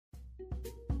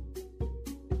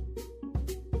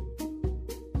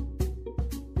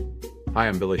Hi,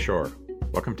 I'm Billy Shore.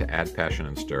 Welcome to Add Passion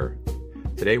and Stir.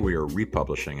 Today we are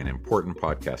republishing an important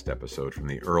podcast episode from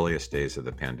the earliest days of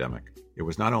the pandemic. It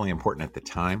was not only important at the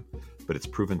time, but it's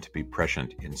proven to be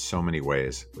prescient in so many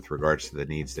ways with regards to the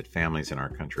needs that families in our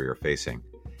country are facing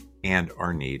and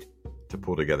our need to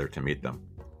pull together to meet them.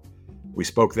 We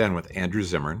spoke then with Andrew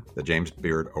Zimmern, the James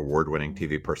Beard award-winning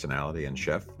TV personality and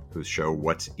chef whose show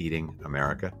What's Eating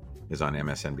America is on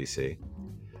MSNBC,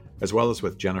 as well as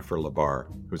with Jennifer LaBar,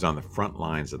 who's on the front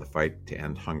lines of the fight to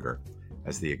end hunger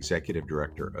as the Executive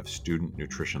Director of Student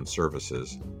Nutrition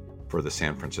Services for the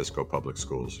San Francisco Public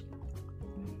Schools.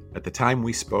 At the time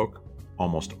we spoke,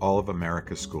 almost all of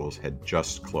America's schools had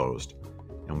just closed,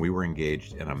 and we were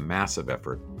engaged in a massive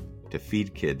effort to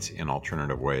feed kids in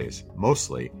alternative ways,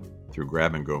 mostly through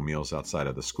grab-and-go meals outside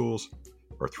of the schools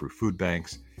or through food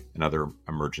banks and other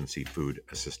emergency food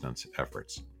assistance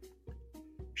efforts.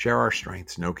 Share Our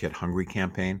Strength's No Kid Hungry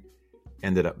campaign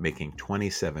ended up making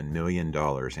 $27 million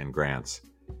in grants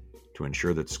to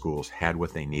ensure that schools had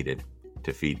what they needed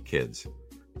to feed kids,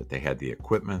 that they had the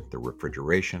equipment, the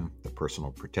refrigeration, the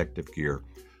personal protective gear,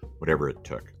 whatever it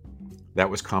took. That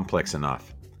was complex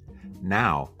enough.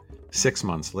 Now, 6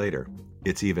 months later,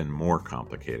 it's even more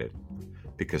complicated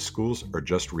because schools are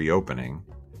just reopening,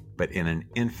 but in an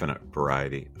infinite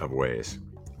variety of ways.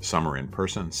 Some are in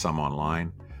person, some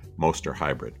online, most are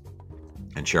hybrid.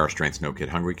 And Share Our Strength's No Kid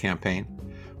Hungry campaign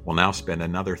will now spend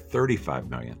another $35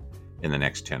 million in the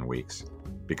next 10 weeks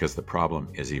because the problem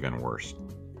is even worse.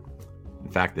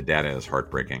 In fact, the data is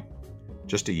heartbreaking.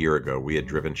 Just a year ago, we had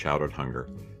driven childhood hunger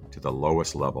to the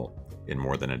lowest level in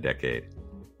more than a decade,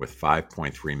 with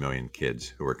 5.3 million kids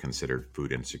who are considered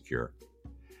food insecure.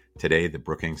 Today, the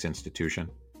Brookings Institution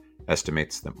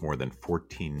estimates that more than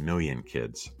 14 million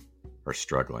kids are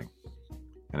struggling.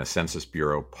 And a Census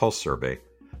Bureau Pulse survey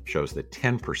shows that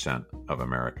 10% of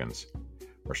Americans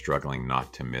are struggling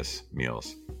not to miss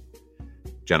meals.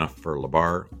 Jennifer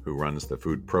LaBar, who runs the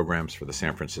food programs for the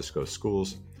San Francisco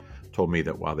schools, told me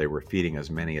that while they were feeding as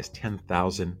many as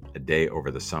 10,000 a day over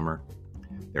the summer,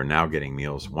 they're now getting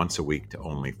meals once a week to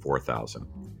only 4,000.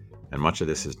 And much of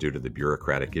this is due to the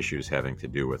bureaucratic issues having to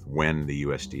do with when the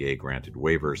USDA granted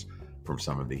waivers from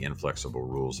some of the inflexible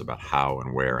rules about how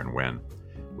and where and when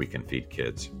we can feed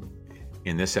kids.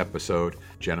 In this episode,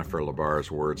 Jennifer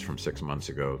LaBar's words from 6 months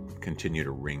ago continue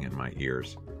to ring in my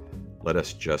ears. Let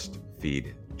us just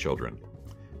feed children.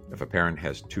 If a parent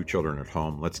has 2 children at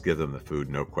home, let's give them the food,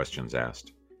 no questions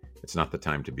asked. It's not the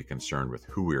time to be concerned with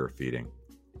who we are feeding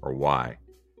or why.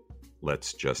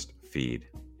 Let's just feed.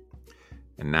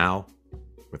 And now,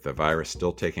 with the virus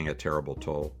still taking a terrible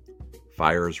toll,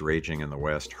 fires raging in the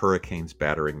West, hurricanes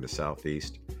battering the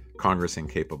Southeast, Congress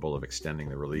incapable of extending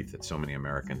the relief that so many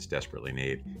Americans desperately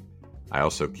need, I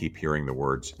also keep hearing the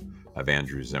words of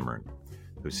Andrew Zimmern,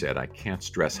 who said, "I can't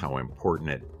stress how important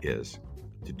it is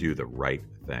to do the right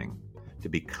thing, to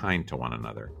be kind to one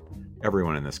another.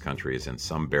 Everyone in this country is in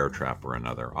some bear trap or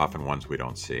another, often ones we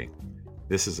don't see.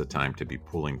 This is a time to be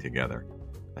pulling together,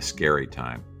 a scary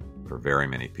time for very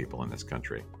many people in this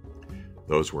country."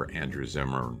 Those were Andrew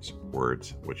Zimmern's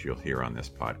words, which you'll hear on this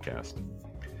podcast.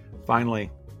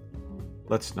 Finally,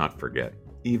 let's not forget,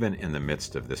 even in the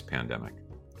midst of this pandemic,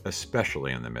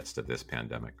 especially in the midst of this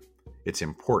pandemic, it's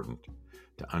important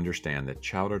to understand that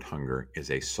childhood hunger is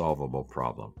a solvable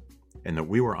problem and that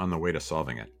we were on the way to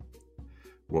solving it.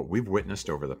 What we've witnessed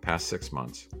over the past 6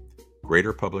 months,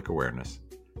 greater public awareness,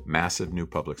 massive new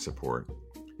public support,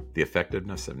 the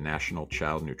effectiveness of national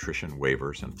child nutrition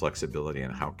waivers and flexibility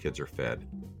in how kids are fed,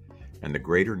 and the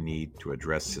greater need to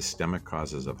address systemic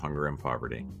causes of hunger and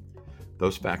poverty,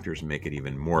 those factors make it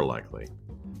even more likely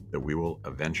that we will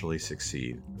eventually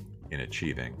succeed in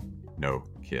achieving No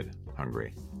Kid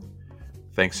Hungry.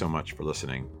 Thanks so much for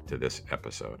listening to this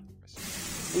episode.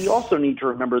 We also need to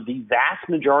remember the vast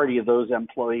majority of those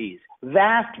employees,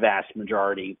 vast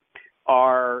majority,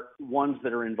 are ones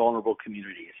that are in vulnerable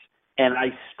communities. And I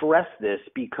stress this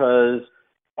because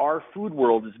our food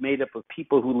world is made up of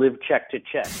people who live check to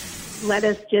check. Let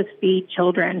us just feed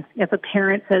children. If a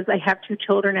parent says, I have 2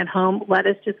 children at home, let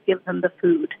us just give them the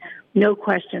food. No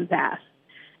questions asked.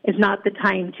 It's not the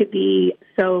time to be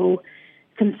so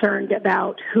concerned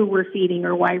about who we're feeding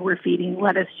or why we're feeding.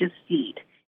 Let us just feed.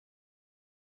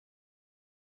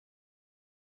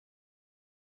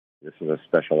 This is a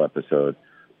special episode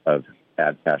of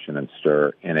Add Passion and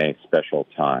Stir in a special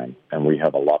time, and we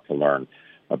have a lot to learn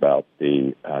about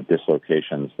the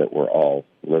dislocations that we're all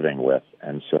living with.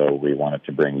 And so we wanted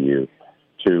to bring you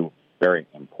 2 very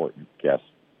important guests,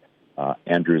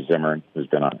 Andrew Zimmern, who's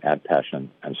been on Add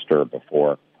Passion and Stir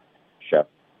before, chef,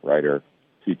 writer,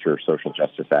 teacher, social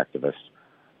justice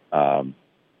activist.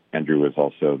 Andrew is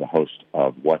also the host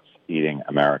of What's Eating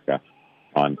America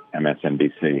on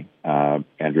MSNBC.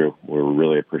 Andrew, we're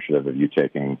really appreciative of you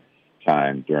taking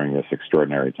time during this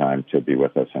extraordinary time to be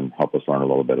with us and help us learn a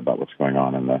little bit about what's going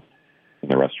on in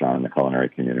the restaurant and the culinary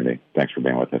community. Thanks for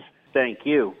being with us. Thank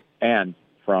you. And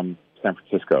from San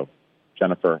Francisco,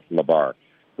 Jennifer Labar,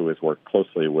 who has worked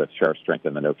closely with Share Strength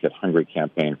and the No Kid Hungry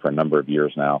campaign for a number of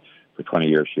years now. For 20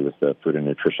 years, she was the food and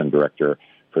nutrition director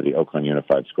for the Oakland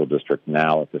Unified School District,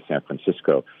 now at the San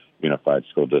Francisco Unified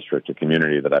School District, a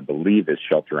community that I believe is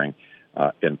sheltering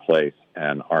in place.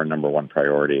 And our number one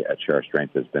priority at Share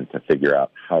Strength has been to figure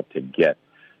out how to get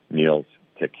meals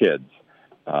to kids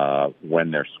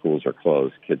when their schools are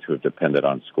closed, kids who have depended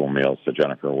on school meals. So,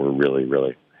 Jennifer, we're really,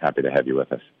 really happy to have you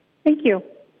with us. Thank you.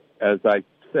 As I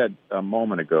said a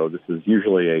moment ago, this is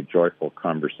usually a joyful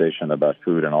conversation about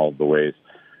food and all of the ways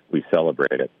we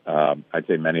celebrate it. I'd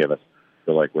say many of us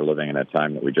feel like we're living in a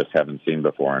time that we just haven't seen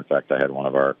before. In fact, I had one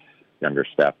of our younger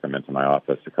staff come into my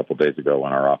office a couple of days ago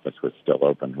when our office was still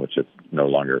open, which it no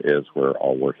longer is. We're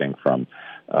all working from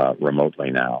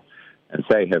remotely now. And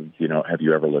say, have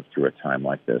you ever lived through a time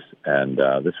like this? And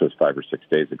this was 5 or 6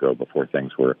 days ago before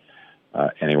things were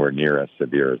anywhere near as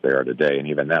severe as they are today. And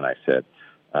even then I said,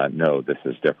 no, this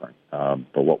is different.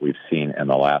 But what we've seen in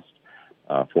the last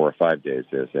 4 or 5 days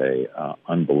is a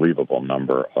unbelievable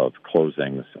number of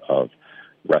closings of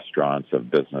restaurants, of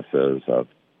businesses, of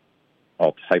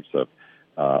all types of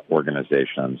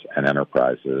organizations and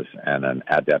enterprises, and an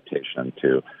adaptation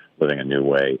to living a new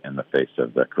way in the face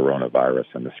of the coronavirus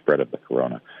and the spread of the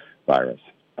coronavirus.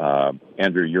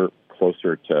 Andrew, you're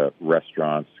closer to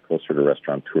restaurants, closer to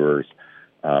restaurateurs,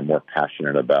 more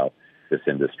passionate about this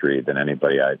industry than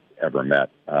anybody I've ever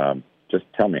met. Just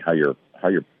tell me how you're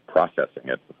processing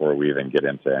it before we even get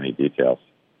into any details.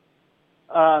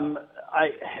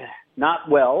 Not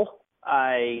well.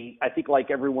 I think,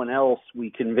 like everyone else, we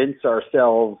convince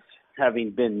ourselves,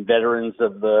 having been veterans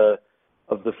of the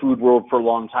food world for a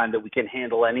long time, that we can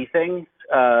handle anything.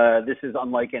 This is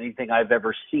unlike anything I've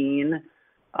ever seen.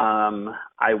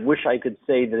 I wish I could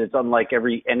say that it's unlike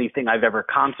anything I've ever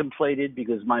contemplated,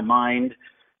 because my mind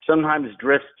sometimes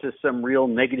drifts to some real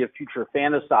negative future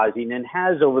fantasizing, and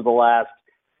has over the last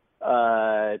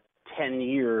 10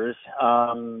 years,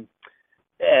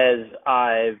 as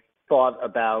I've thought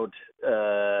about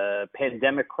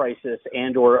pandemic crisis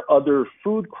and or other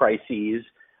food crises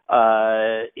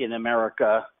in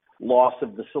America, loss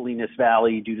of the Salinas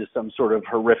Valley due to some sort of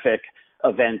horrific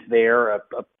event there, a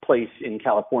place in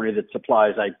California that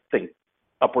supplies, I think,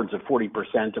 upwards of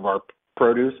 40% of our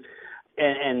produce.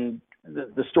 And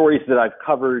the stories that I've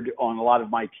covered on a lot of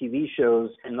my TV shows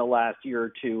in the last year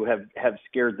or two have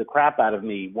scared the crap out of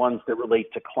me, ones that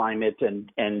relate to climate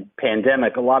and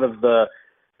pandemic. A lot of the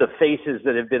faces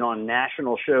that have been on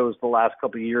national shows the last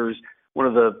couple of years, one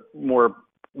of the more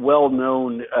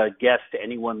well-known guests to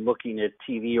anyone looking at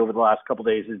TV over the last couple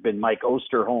of days has been Mike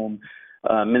Osterholm,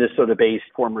 Minnesota-based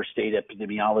former state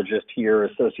epidemiologist here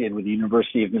associated with the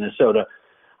University of Minnesota.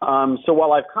 So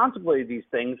while I've contemplated these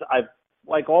things, I've,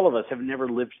 like all of us, have never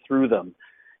lived through them.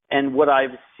 And what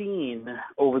I've seen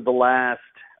over the last,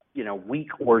 week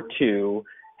or two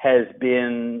has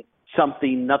been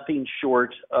something nothing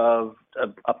short of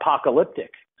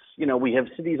apocalyptic. We have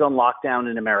cities on lockdown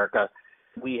in America.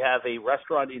 We have a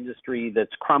restaurant industry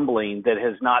that's crumbling, that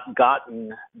has not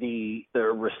gotten the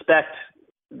respect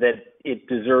that it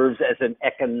deserves as an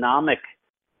economic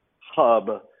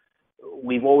hub.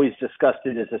 We've always discussed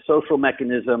it as a social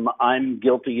mechanism. I'm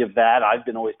guilty of that. I've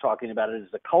been always talking about it as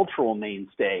a cultural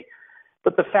mainstay.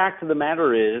 But the fact of the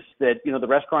matter is that, the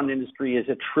restaurant industry is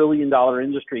 $1 trillion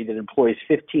industry that employs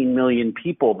 15 million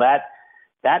people.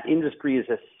 That industry is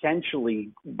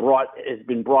essentially has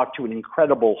been brought to an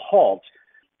incredible halt.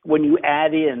 When you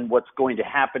add in what's going to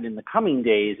happen in the coming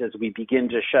days as we begin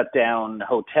to shut down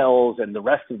hotels and the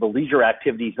rest of the leisure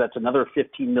activities, that's another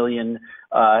 15 million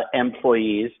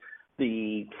employees.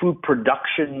 The food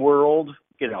production world,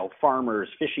 farmers,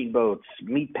 fishing boats,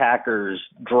 meat packers,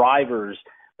 drivers,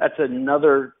 that's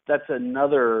another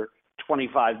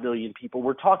 25 million people.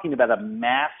 We're talking about a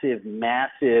massive,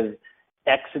 massive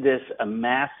exodus, a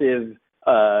massive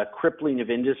crippling of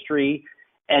industry.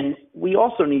 And we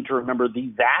also need to remember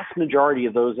the vast majority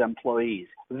of those employees,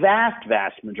 vast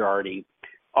majority,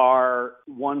 are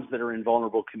ones that are in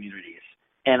vulnerable communities.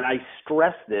 And I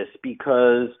stress this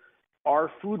because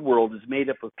our food world is made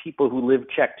up of people who live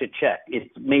check to check. It's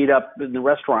made up in the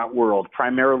restaurant world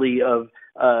primarily of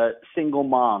single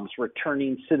moms,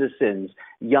 returning citizens,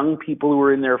 young people who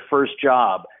are in their first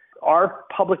job, our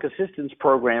public assistance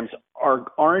programs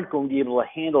aren't going to be able to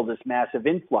handle this massive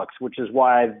influx, which is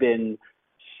why I've been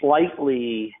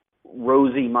slightly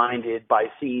rosy-minded by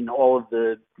seeing all of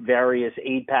the various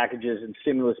aid packages and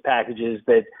stimulus packages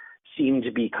that seem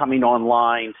to be coming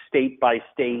online state by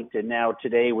state, and now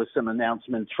today with some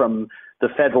announcements from the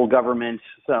federal government,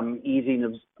 some easing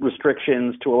of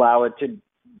restrictions to allow it to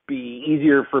be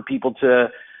easier for people to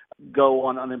go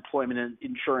on unemployment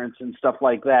insurance and stuff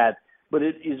like that. But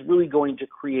it is really going to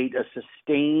create a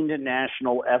sustained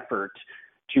national effort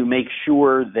to make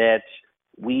sure that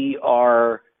we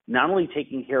are not only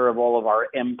taking care of all of our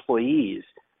employees,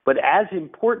 but as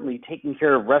importantly, taking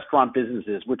care of restaurant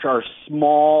businesses, which are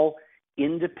small,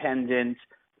 independent,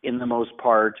 in the most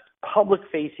part,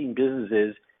 public-facing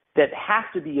businesses that have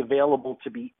to be available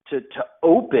to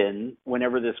open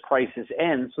whenever this crisis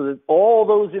ends, so that all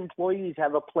those employees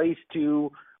have a place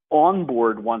to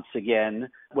onboard once again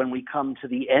when we come to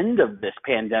the end of this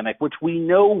pandemic, which we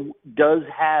know does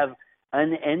have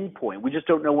an end point. We just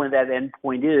don't know when that end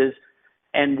point is.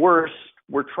 And worse,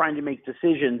 we're trying to make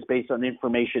decisions based on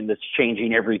information that's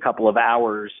changing every couple of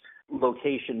hours,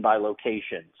 location by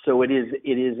location. So it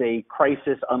is a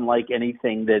crisis unlike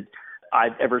anything that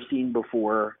I've ever seen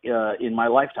before in my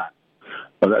lifetime.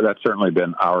 Well, that's certainly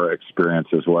been our experience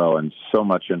as well, and so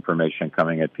much information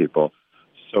coming at people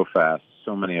so fast,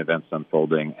 so many events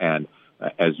unfolding. And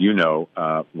as you know,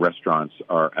 restaurants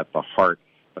are at the heart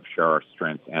of Share Our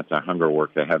Strength anti-hunger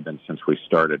work. They have been since we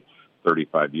started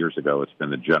 35 years ago. It's been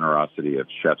the generosity of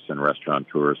chefs and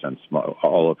restaurateurs, and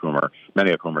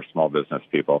many of whom are small business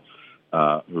people,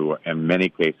 who in many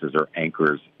cases are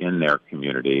anchors in their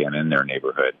community and in their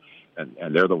neighborhood.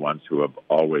 And they're the ones who have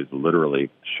always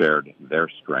literally shared their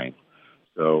strength.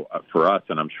 So for us,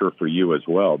 and I'm sure for you as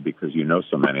well, because you know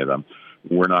so many of them,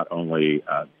 we're not only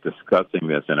discussing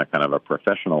this in a kind of a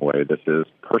professional way, this is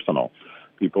personal.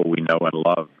 People we know and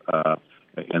love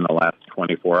in the last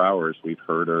 24 hours, we've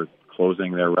heard are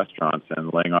closing their restaurants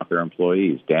and laying off their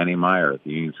employees. Danny Meyer at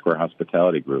the Union Square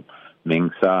Hospitality Group, Ming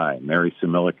Tsai, Mary Sue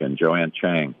Milliken, Joanne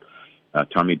Chang,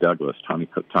 Tommy Douglas, Tom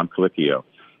Colicchio.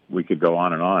 We could go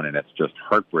on, and it's just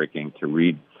heartbreaking to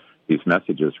read these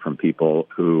messages from people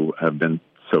who have been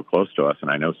so close to us, and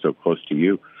I know so close to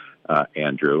you,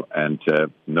 Andrew, and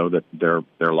to know that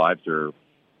their lives are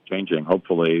changing.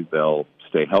 Hopefully they'll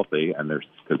stay healthy, and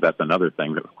because that's another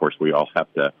thing that, of course, we all have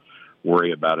to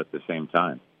worry about at the same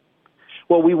time.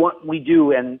 Well, we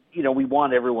do, and we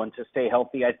want everyone to stay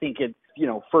healthy. I think it's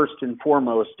first and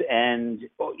foremost, and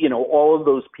all of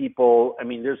those people. I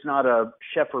mean, there's not a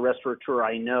chef or restaurateur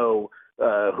I know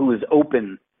who is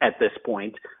open at this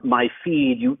point. My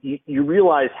feed, you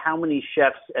realize how many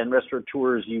chefs and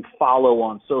restaurateurs you follow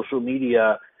on social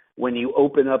media when you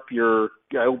open up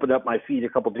I opened up my feed a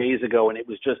couple of days ago, and it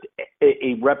was just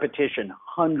a repetition,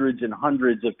 hundreds and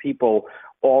hundreds of people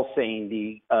all saying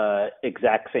the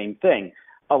exact same thing.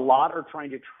 A lot are trying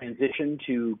to transition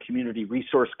to community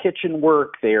resource kitchen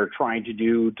work. They are trying to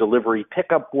do delivery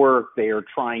pickup work. They are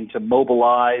trying to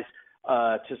mobilize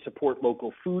to support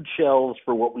local food shelves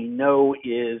for what we know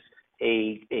is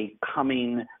a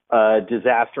coming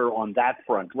disaster on that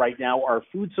front. Right now, our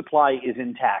food supply is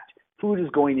intact. Food is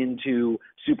going into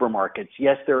supermarkets.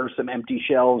 Yes, there are some empty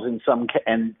shelves in some,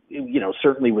 and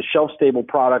certainly with shelf-stable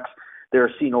products, they're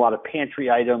seeing a lot of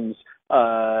pantry items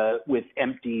with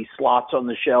empty slots on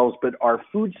the shelves. But our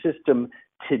food system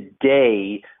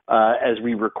today, as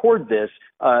we record this,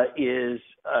 is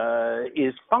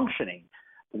functioning.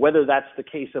 Whether that's the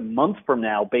case a month from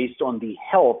now, based on the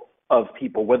health of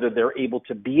people, whether they're able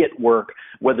to be at work,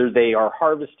 whether they are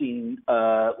harvesting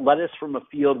lettuce from a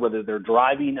field, whether they're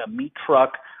driving a meat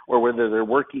truck, or whether they're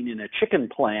working in a chicken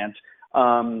plant,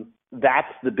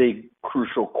 that's the big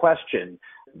crucial question.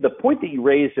 The point that you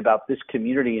raised about this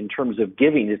community in terms of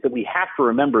giving is that we have to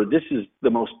remember this is the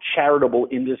most charitable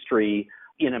industry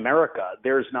in America.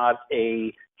 There's not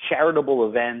a charitable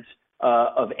event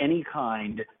of any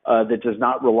kind that does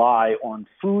not rely on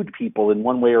food people in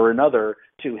one way or another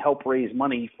to help raise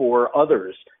money for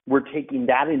others. We're taking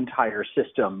that entire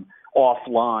system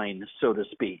offline, so to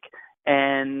speak.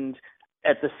 And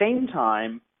at the same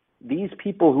time, these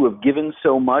people who have given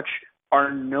so much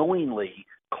are knowingly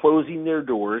closing their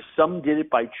doors. Some did it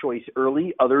by choice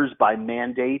early, others by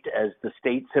mandate, as the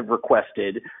states have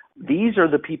requested. These are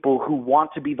the people who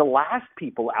want to be the last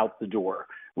people out the door.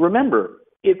 Remember,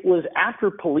 it was after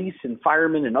police and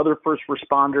firemen and other first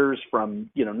responders from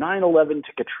 9/11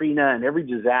 to Katrina and every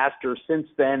disaster since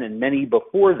then and many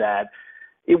before that,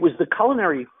 it was the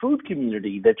culinary food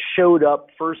community that showed up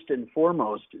first and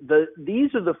foremost.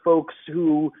 These are the folks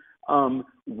who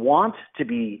want to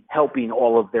be helping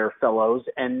all of their fellows,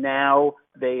 and now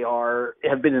they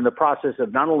have been in the process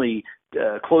of not only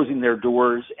closing their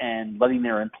doors and letting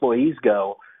their employees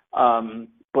go,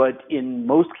 but in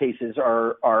most cases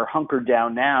are hunkered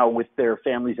down now with their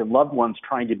families and loved ones,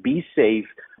 trying to be safe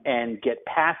and get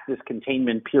past this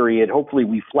containment period. Hopefully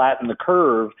we flatten the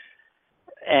curve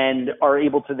and are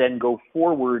able to then go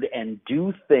forward and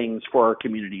do things for our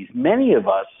communities. Many of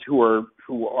us who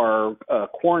are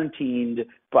quarantined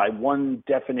by one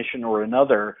definition or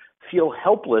another feel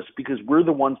helpless because we're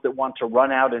the ones that want to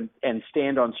run out and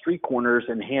stand on street corners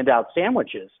and hand out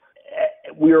sandwiches.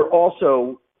 We are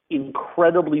also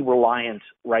incredibly reliant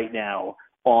right now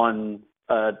on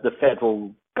the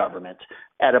federal government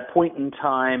at a point in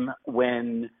time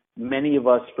when many of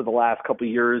us for the last couple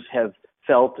of years have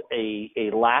felt a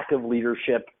lack of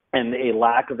leadership and a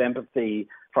lack of empathy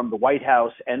from the White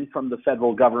House and from the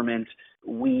federal government.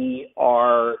 We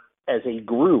are, as a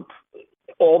group,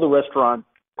 all the restaurant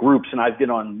groups, and I've been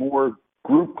on more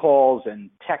group calls and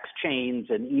text chains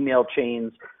and email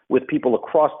chains with people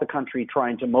across the country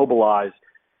trying to mobilize.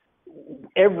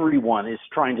 Everyone is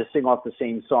trying to sing off the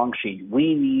same song sheet.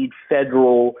 We need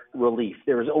federal relief.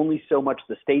 There is only so much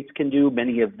the states can do.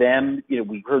 Many of them,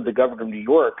 we heard the governor of New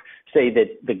York say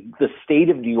that the state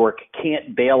of New York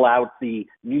can't bail out the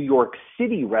New York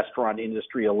City restaurant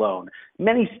industry alone.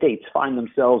 Many states find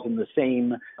themselves in the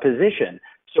same position.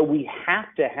 So we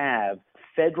have to have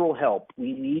federal help.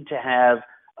 We need to have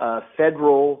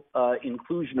federal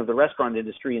inclusion of the restaurant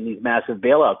industry in these massive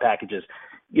bailout packages.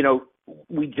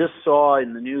 We just saw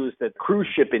in the news that cruise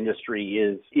ship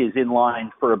industry is in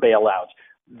line for a bailout.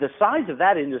 The size of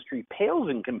that industry pales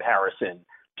in comparison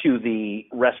to the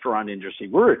restaurant industry.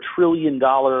 We're a $1 trillion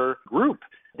group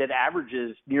that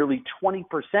averages nearly 20%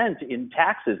 in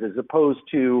taxes, as opposed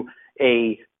to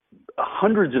a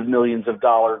hundreds of millions of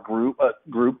dollar group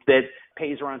that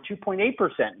pays around 2.8%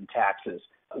 in taxes.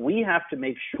 We have to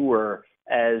make sure,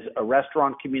 as a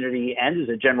restaurant community and as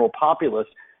a general populace,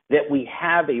 that we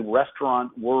have a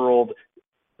restaurant world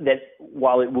that,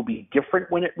 while it will be different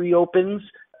when it reopens,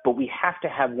 but we have to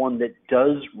have one that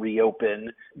does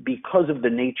reopen because of the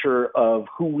nature of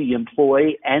who we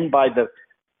employ and by the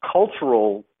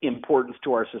cultural importance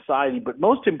to our society, but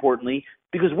most importantly,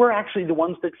 because we're actually the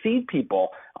ones that feed people.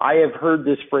 I have heard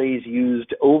this phrase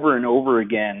used over and over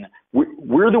again.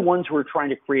 We're the ones who are trying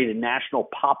to create a national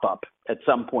pop-up at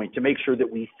some point to make sure that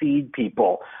we feed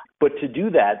people. But to do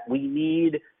that, we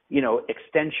need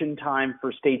extension time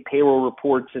for state payroll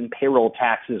reports and payroll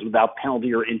taxes without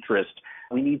penalty or interest.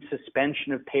 We need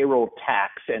suspension of payroll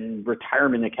tax and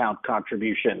retirement account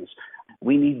contributions.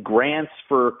 We need grants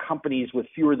for companies with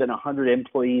fewer than 100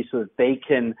 employees so that they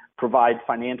can provide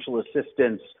financial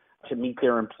assistance to meet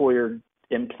their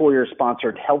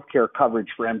employer-sponsored healthcare coverage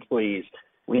for employees.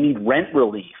 We need rent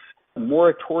relief,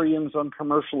 moratoriums on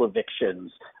commercial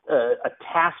evictions, a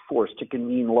task force to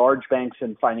convene large banks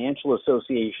and financial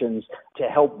associations to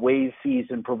help waive fees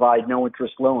and provide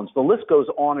no-interest loans. The list goes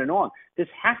on and on. This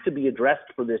has to be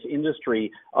addressed for this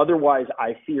industry. Otherwise,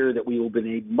 I fear that we will be in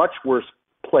a much worse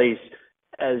place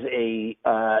as a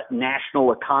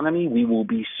national economy. We will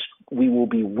be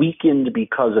weakened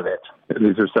because of it.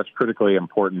 These are such critically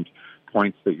important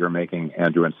points that you're making,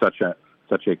 Andrew, and such a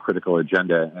critical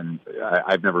agenda. And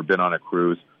I've never been on a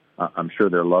cruise. I'm sure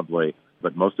they're lovely,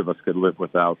 but most of us could live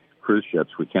without cruise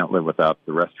ships. We can't live without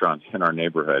the restaurants in our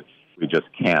neighborhood. We just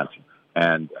can't.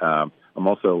 And I'm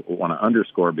also want to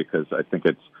underscore, because I think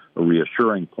it's a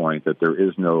reassuring point, that there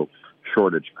is no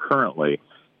shortage currently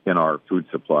in our food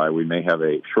supply. We may have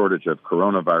a shortage of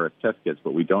coronavirus test kits,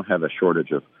 but we don't have a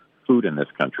shortage of food in this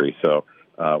country. So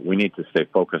we need to stay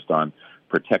focused on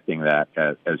protecting that,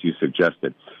 as you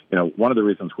suggested. One of the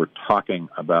reasons we're talking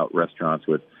about restaurants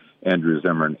with Andrew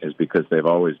Zimmern is because they've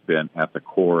always been at the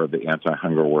core of the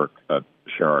anti-hunger work of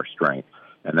Share Our Strength.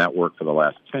 And that work for the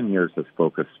last 10 years has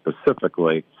focused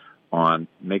specifically on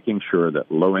making sure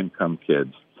that low-income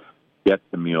kids get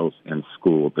the meals in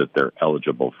school that they're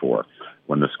eligible for.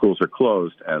 When the schools are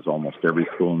closed, as almost every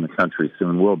school in the country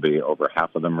soon will be, over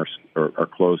half of them are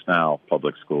closed now,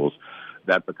 public schools,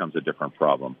 that becomes a different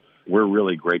problem. We're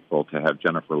really grateful to have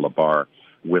Jennifer LaBar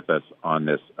with us on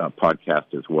this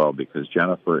podcast as well, because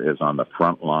Jennifer is on the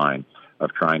front line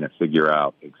of trying to figure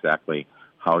out exactly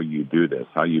how you do this,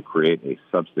 how you create a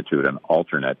substitute, an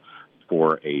alternate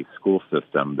for a school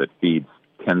system that feeds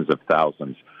tens of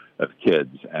thousands of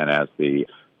kids. And as the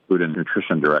food and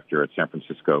nutrition director at San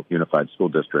Francisco Unified School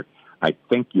District, I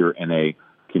think you're in a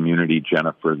community,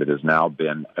 Jennifer, that has now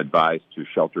been advised to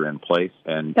shelter in place.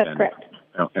 That's correct.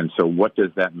 And so what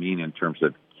does that mean in terms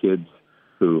of kids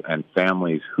and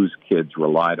families whose kids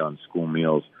relied on school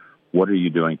meals, what are you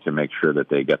doing to make sure that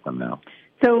they get them now?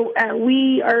 So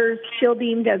we are still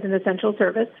deemed as an essential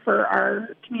service for our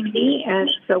community,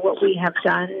 and so what we have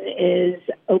done is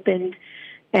opened,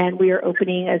 and we are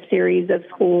opening a series of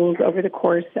schools over the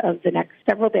course of the next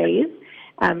several days.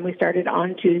 We started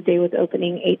on Tuesday with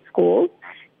opening 8 schools,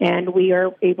 and we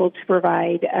are able to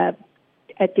provide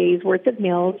a day's worth of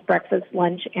meals, breakfast,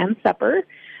 lunch, and supper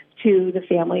to the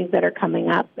families that are coming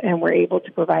up, and we're able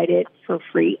to provide it for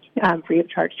free of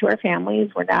charge to our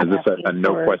families. We're not Is this a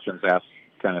no questions asked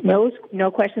kind of thing?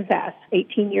 No questions asked,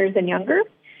 18 years and younger.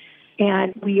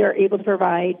 And we are able to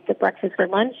provide the breakfast for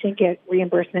lunch and get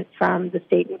reimbursement from the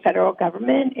state and federal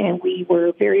government. And we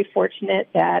were very fortunate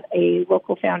that a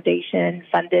local foundation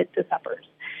funded the suppers.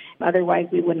 Otherwise,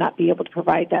 we would not be able to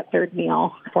provide that third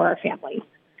meal for our families.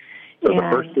 So the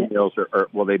first 2 meals,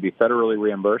 will they be federally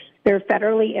reimbursed? They're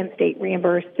federally and state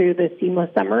reimbursed through the Seamless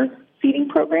Summer feeding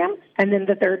program. And then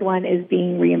the third one is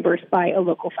being reimbursed by a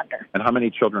local funder. And how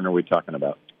many children are we talking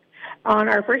about? On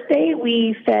our first day,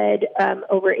 we fed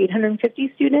over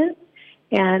 850 students.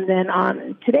 And then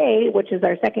on today, which is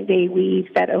our second day, we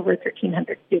fed over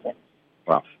 1,300 students.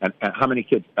 Wow. And how many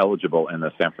kids eligible in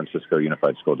the San Francisco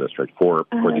Unified School District for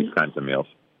these kinds of meals?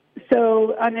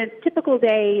 So on a typical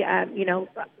day,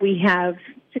 we have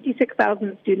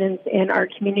 56,000 students in our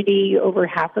community. Over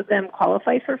half of them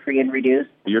qualify for free and reduced.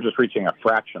 You're just reaching a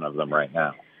fraction of them right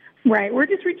now. Right. We're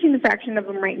just reaching the fraction of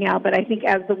them right now. But I think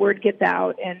as the word gets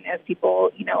out and as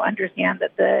people, understand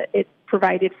that it's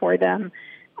provided for them,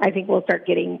 I think we'll start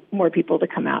getting more people to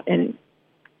come out and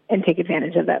take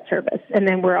advantage of that service. And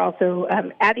then we're also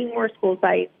adding more school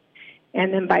sites.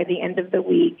 And then by the end of the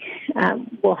week,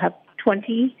 we'll have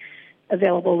 20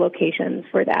 available locations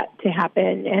for that to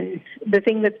happen. And the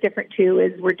thing that's different, too,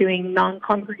 is we're doing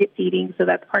non-congregate feeding, so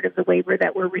that's part of the waiver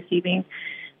that we're receiving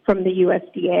from the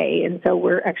USDA. And so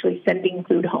we're actually sending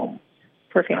food home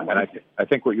for families. And I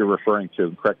think what you're referring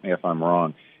to, correct me if I'm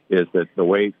wrong, is that the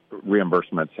way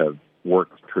reimbursements have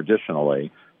worked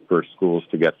traditionally for schools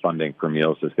to get funding for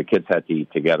meals is the kids had to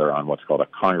eat together on what's called a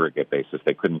congregate basis.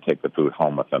 They couldn't take the food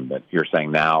home with them. But you're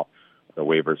saying now the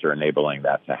waivers are enabling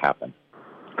that to happen.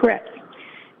 Correct.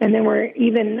 And then we're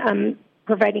even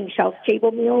providing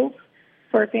shelf-stable meals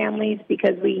for families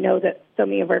because we know that so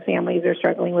many of our families are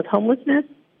struggling with homelessness.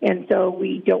 And so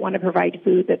we don't want to provide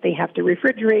food that they have to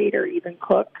refrigerate or even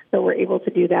cook. So we're able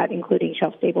to do that, including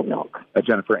shelf-stable milk.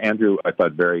 Jennifer, Andrew, I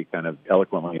thought very kind of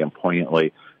eloquently and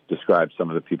poignantly described some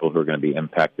of the people who are going to be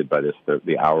impacted by this,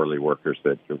 the hourly workers,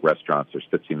 the restaurants. There's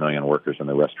 50 million workers in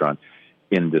the restaurant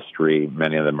industry.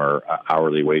 Many of them are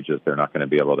hourly wages. They're not going to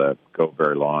be able to go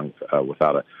very long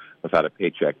without a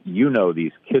paycheck. You know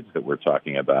these kids that we're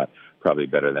talking about probably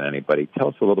better than anybody. Tell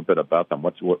us a little bit about them.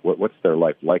 What's their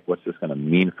life like? What's this going to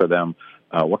mean for them?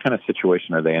 What kind of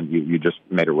situation are they in? You just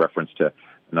made a reference to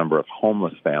a number of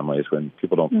homeless families when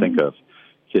people don't think of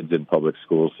kids in public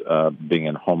schools being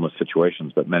in homeless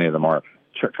situations, but many of them are.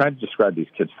 Try to describe these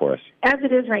kids for us. As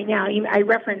it is right now, I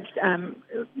referenced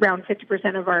around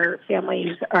 50% of our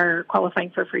families are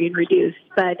qualifying for free and reduced.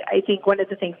 But I think one of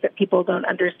the things that people don't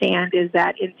understand is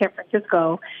that in San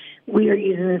Francisco, we are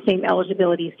using the same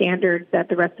eligibility standards that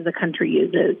the rest of the country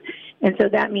uses. And so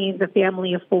that means a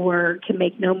family of 4 can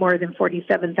make no more than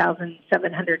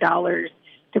 $47,700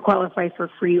 to qualify for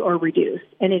free or reduced.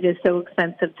 And it is so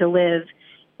expensive to live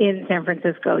in San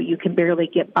Francisco, you can barely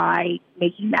get by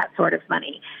making that sort of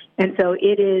money. And so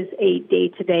it is a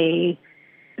day-to-day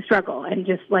struggle. And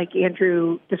just like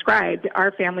Andrew described,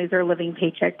 our families are living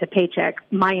paycheck to paycheck.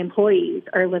 My employees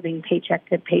are living paycheck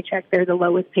to paycheck. They're the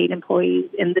lowest paid employees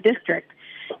in the district.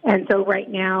 And so right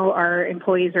now our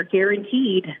employees are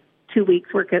guaranteed 2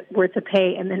 weeks worth of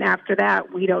pay. And then after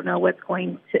that, we don't know what's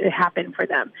going to happen for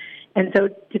them. And so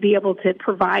to be able to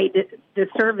provide the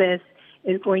service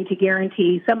is going to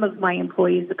guarantee some of my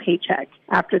employees a paycheck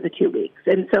after the 2 weeks.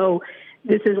 And so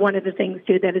this is one of the things,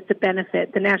 too, that it's a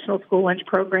benefit. The National School Lunch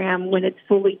Program, when it's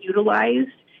fully utilized,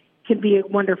 can be a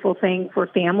wonderful thing for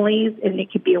families, and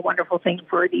it can be a wonderful thing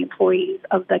for the employees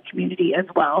of the community as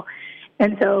well.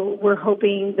 And so we're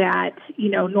hoping that,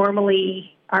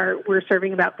 normally we're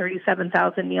serving about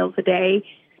 37,000 meals a day.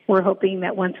 We're hoping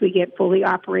that once we get fully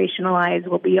operationalized,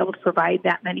 we'll be able to provide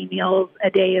that many meals a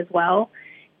day as well.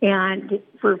 And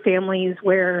for families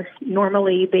where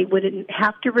normally they wouldn't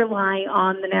have to rely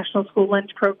on the National School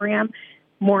Lunch Program,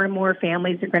 more and more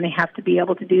families are going to have to be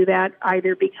able to do that,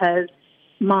 either because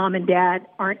mom and dad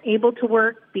aren't able to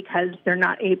work, because they're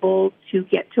not able to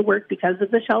get to work because of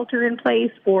the shelter in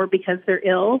place, or because they're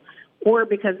ill, or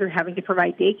because they're having to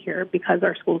provide daycare because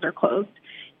our schools are closed.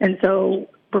 And so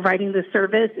providing the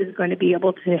service is going to be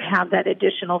able to have that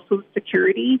additional food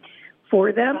security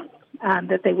for them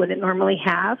that they wouldn't normally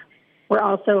have. We're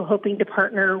also hoping to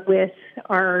partner with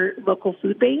our local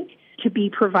food bank to be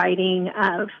providing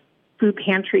food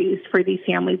pantries for these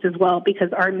families as well, because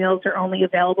our meals are only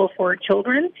available for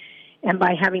children. And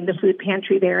by having the food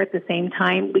pantry there at the same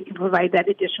time, we can provide that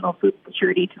additional food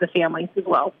security to the families as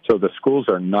well. So the schools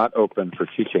are not open for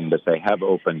teaching, but they have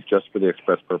opened just for the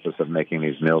express purpose of making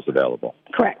these meals available.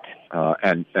 Correct.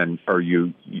 And are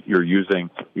you're using,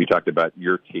 you talked about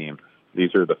your team,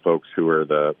 these are the folks who are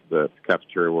the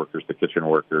cafeteria workers, the kitchen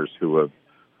workers who have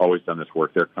always done this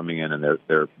work. They're coming in and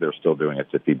they're still doing it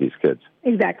to feed these kids.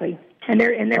 Exactly. And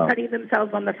they're putting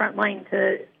themselves on the front line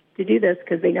to do this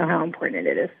because they know how important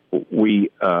it is. We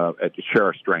at Share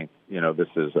Our Strength, this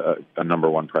is a number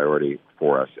one priority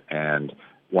for us. And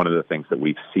one of the things that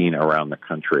we've seen around the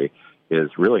country is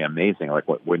really amazing. Like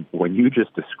when you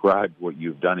just described what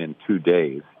you've done in 2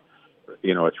 days,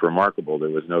 it's remarkable. There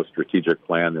was no strategic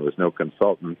plan. There was no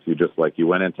consultants. You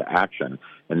went into action.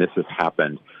 And this has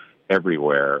happened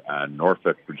everywhere.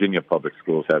 Norfolk, Virginia public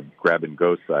schools have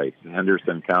grab-and-go sites.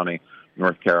 Henderson County,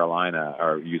 North Carolina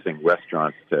are using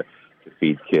restaurants to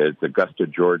feed kids. Augusta,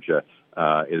 Georgia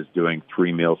is doing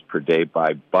 3 meals per day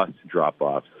by bus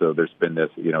drop-off. So there's been this,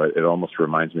 it almost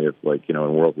reminds me of in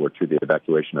World War II, the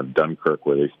evacuation of Dunkirk,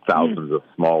 where these thousands of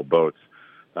small boats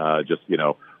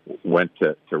went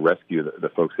to rescue the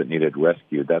folks that needed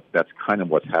rescue. That's kind of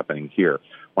what's happening here.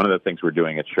 One of the things we're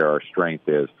doing at Share Our Strength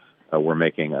is we're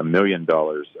making $1 million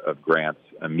of grants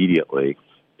immediately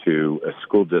to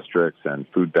school districts and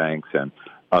food banks and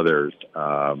others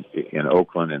in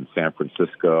Oakland and San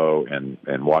Francisco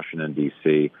and Washington,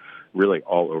 D.C., really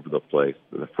all over the place.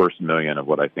 The first $1 million of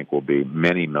what I think will be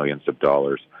many millions of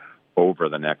dollars over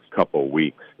the next couple of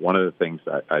weeks. One of the things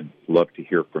I'd love to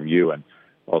hear from you and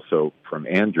also from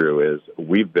Andrew is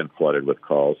we've been flooded with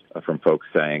calls from folks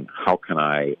saying, how can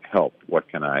I help? What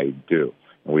can I do?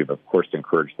 And we've, of course,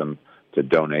 encouraged them to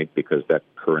donate because that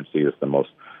currency is the most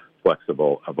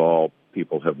flexible of all.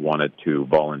 People have wanted to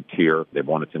volunteer. They've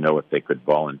wanted to know if they could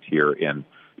volunteer in,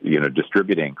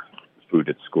 distributing food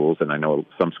at schools. And I know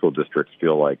some school districts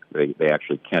feel like they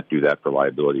actually can't do that for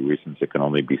liability reasons. It can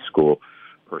only be school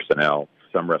personnel.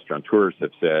 Some restaurateurs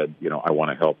have said, I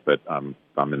want to help, but I'm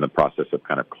in the process of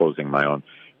kind of closing my own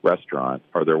restaurant.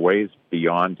 Are there ways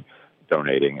beyond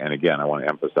donating? And again, I want to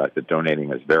emphasize that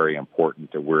donating is very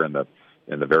important. We're in the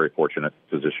very fortunate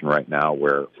position right now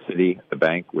where Citi, the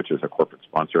bank, which is a corporate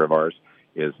sponsor of ours,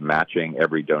 is matching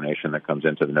every donation that comes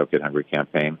into the No Kid Hungry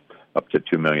campaign up to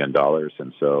 $2 million.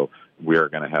 And so we are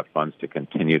going to have funds to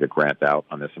continue to grant out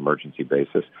on this emergency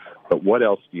basis. But what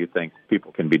else do you think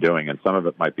people can be doing? And some of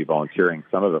it might be volunteering.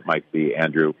 Some of it might be,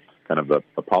 Andrew, kind of the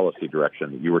policy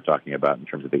direction that you were talking about in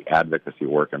terms of the advocacy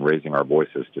work and raising our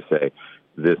voices to say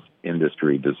this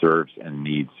industry deserves and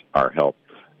needs our help.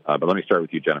 But let me start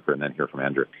with you, Jennifer, and then hear from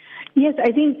Andrew. Yes,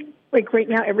 I think right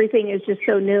now everything is just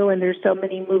so new and there's so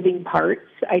many moving parts.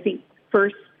 I think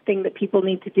first thing that people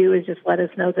need to do is just let us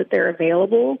know that they're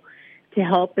available to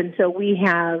help. And so we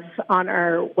have on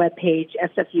our webpage,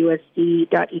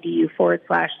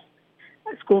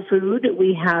 sfusd.edu/school food,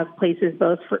 we have places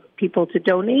both for people to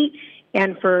donate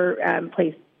and for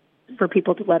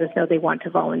people to let us know they want to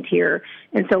volunteer.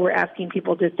 And so we're asking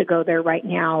people just to go there right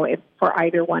now for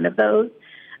either one of those.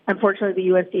 Unfortunately, the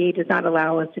USDA does not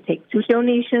allow us to take food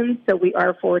donations, so we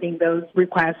are forwarding those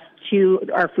requests to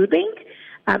our food bank.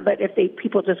 But if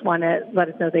people just want to let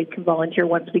us know they can volunteer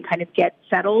once we kind of get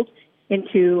settled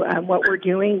into what we're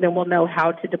doing, then we'll know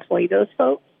how to deploy those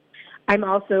folks. I'm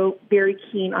also very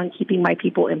keen on keeping my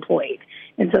people employed,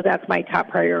 and so that's my top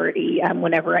priority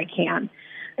whenever I can.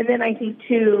 And then I think,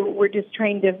 too, we're just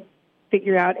trying to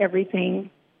figure out everything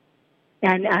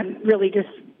and really just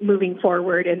moving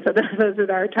forward. And so those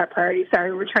are our top priorities.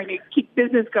 Sorry, we're trying to keep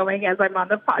business going as I'm on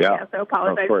the podcast, so I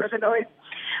apologize for the noise.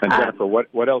 And Jennifer,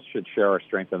 what else should Share Our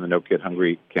Strength and the No Kid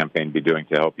Hungry campaign be doing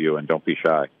to help you? And don't be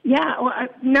shy. Yeah, well,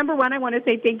 number one, I want to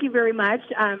say thank you very much.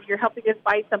 You're helping us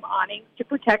buy some awnings to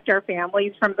protect our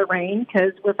families from the rain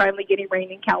because we're finally getting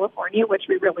rain in California, which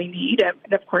we really need.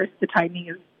 And, of course, the timing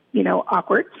is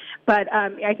awkward. But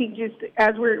I think just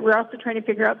as we're also trying to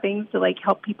figure out things to,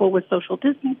 help people with social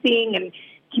distancing and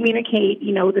communicate,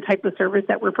 the type of service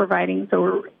that we're providing. So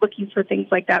we're looking for things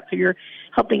like that. So you're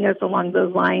helping us along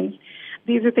those lines.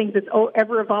 These are things that's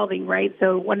ever evolving, right?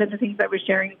 So one of the things I was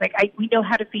sharing is we know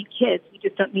how to feed kids. We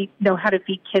just don't know how to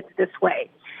feed kids this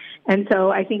way. And so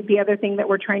I think the other thing that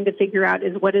we're trying to figure out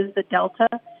is what is the delta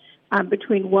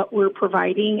between what we're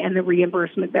providing and the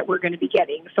reimbursement that we're going to be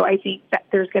getting. So I think that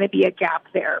there's going to be a gap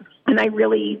there. And I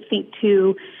really think,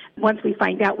 too, Once we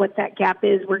find out what that gap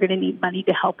is, we're going to need money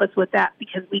to help us with that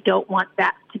because we don't want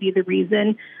that to be the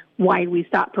reason why we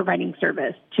stop providing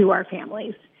service to our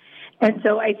families. And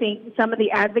so I think some of the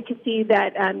advocacy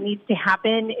that needs to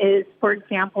happen is, for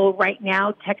example, right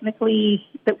now, technically,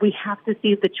 that we have to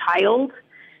see the child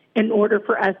in order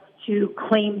for us to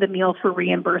claim the meal for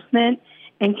reimbursement.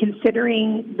 And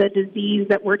considering the disease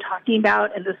that we're talking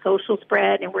about and the social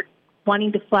spread, and we're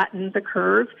wanting to flatten the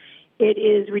curve, it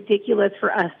is ridiculous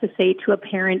for us to say to a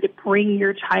parent to bring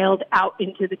your child out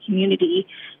into the community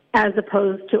as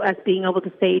opposed to us being able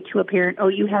to say to a parent, oh,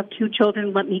 you have 2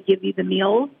 children, let me give you the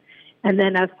meals, and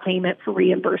then us claim it for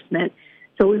reimbursement.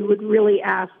 So we would really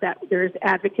ask that there's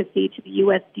advocacy to the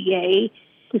USDA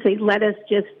to say, let us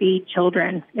just feed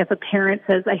children. If a parent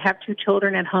says, I have 2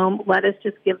 children at home, let us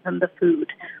just give them the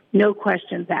food. No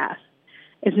questions asked.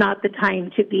 It's not the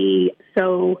time to be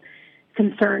so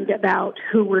concerned about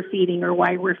who we're feeding or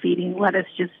why we're feeding. Let us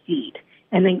just feed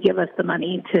and then give us the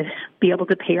money to be able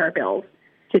to pay our bills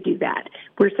to do that.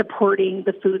 We're supporting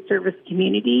the food service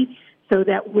community so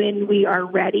that when we are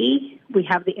ready, we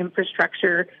have the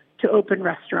infrastructure to open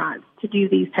restaurants, to do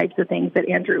these types of things that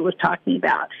Andrew was talking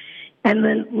about. And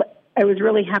then I was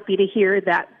really happy to hear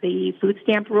that the food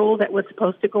stamp rule that was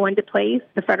supposed to go into place,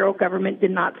 the federal government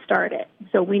did not start it.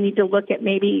 So we need to look at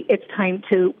maybe it's time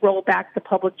to roll back the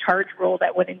public charge rule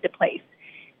that went into place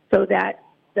so that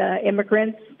the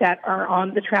immigrants that are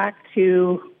on the track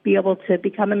to be able to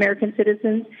become American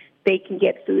citizens, they can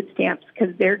get food stamps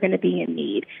because they're going to be in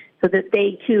need so that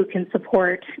they, too, can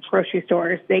support grocery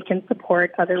stores. They can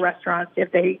support other restaurants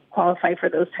if they qualify for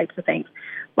those types of things.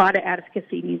 A lot of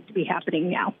advocacy needs to be happening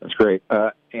now. That's great.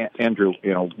 Andrew,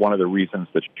 one of the reasons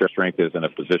that Share Strength is in a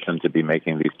position to be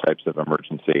making these types of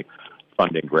emergency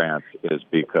funding grants is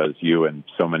because you and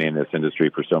so many in this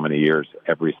industry for so many years,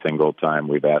 every single time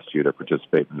we've asked you to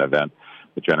participate in an event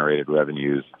that generated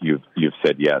revenues, you've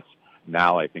said yes.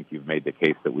 Now I think you've made the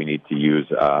case that we need to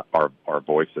use our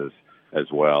voices as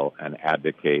well and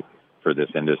advocate for this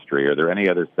industry. Are there any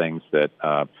other things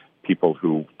that people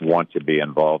who want to be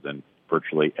involved in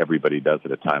virtually everybody does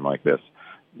at a time like this?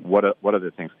 What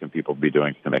other things can people be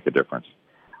doing to make a difference?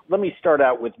 Let me start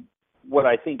out with what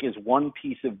I think is one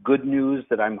piece of good news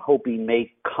that I'm hoping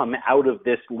may come out of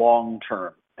this long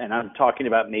term. And I'm talking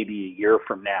about maybe a year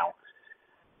from now.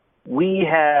 We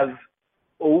have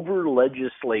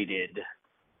over-legislated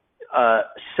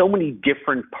so many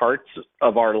different parts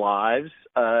of our lives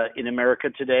in America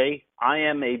today. I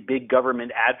am a big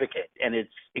government advocate, and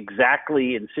it's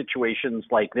exactly in situations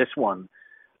like this one,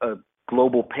 a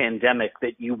global pandemic,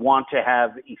 that you want to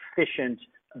have efficient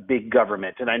big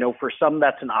government. And I know for some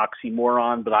that's an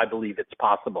oxymoron, but I believe it's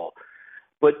possible.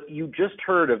 But you just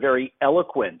heard a very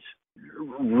eloquent,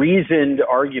 reasoned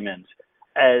argument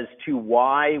as to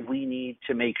why we need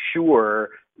to make sure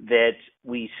that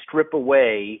we strip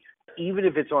away, even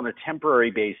if it's on a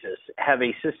temporary basis, have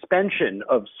a suspension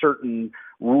of certain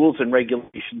rules and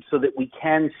regulations so that we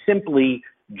can simply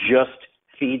just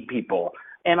feed people.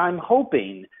 And I'm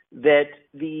hoping that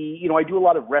I do a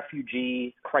lot of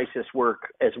refugee crisis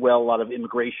work as well, a lot of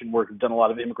immigration work. I've done a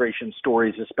lot of immigration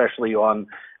stories, especially on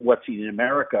What's Eating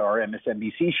America, our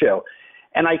MSNBC show.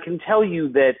 And I can tell you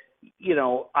that,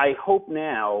 I hope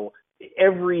now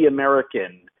every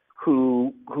American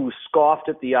who scoffed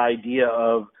at the idea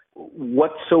of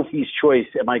what Sophie's choice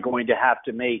am I going to have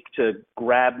to make to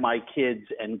grab my kids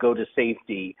and go to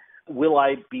safety? Will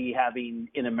I be having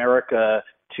in America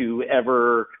to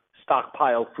ever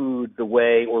stockpile food the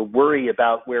way or worry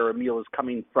about where a meal is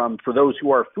coming from for those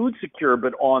who are food secure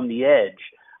but on the edge?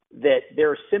 That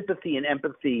their sympathy and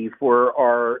empathy for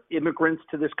our immigrants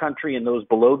to this country and those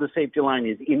below the safety line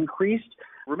is increased.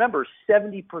 Remember,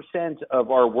 70%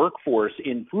 of our workforce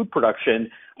in food production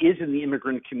is in the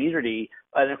immigrant community,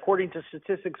 and according to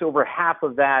statistics, over half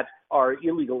of that are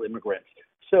illegal immigrants.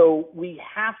 So we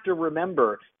have to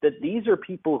remember that these are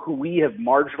people who we have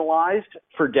marginalized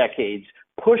for decades,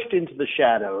 pushed into the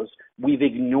shadows. We've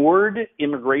ignored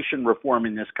immigration reform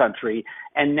in this country,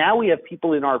 and now we have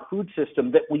people in our food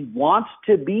system that we want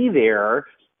to be there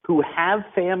who have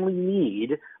family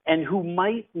need and who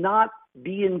might not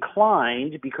be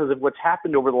inclined, because of what's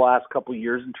happened over the last couple of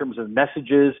years in terms of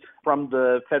messages from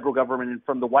the federal government and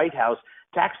from the White House,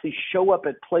 to actually show up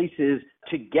at places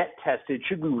to get tested,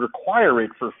 should we require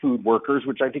it for food workers,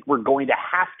 which I think we're going to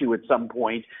have to at some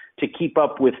point to keep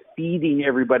up with feeding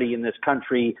everybody in this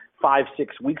country 5-6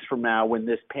 weeks from now when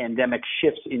this pandemic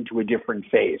shifts into a different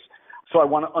phase. So I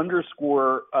want to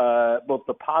underscore both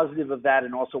the positive of that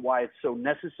and also why it's so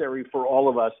necessary for all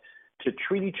of us to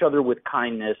treat each other with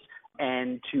kindness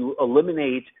and to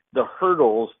eliminate the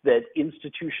hurdles that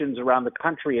institutions around the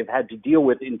country have had to deal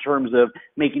with in terms of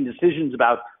making decisions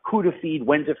about who to feed,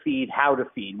 when to feed, how to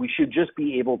feed. We should just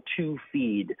be able to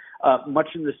feed, much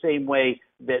in the same way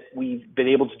that we've been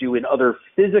able to do in other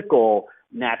physical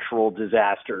natural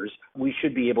disasters. We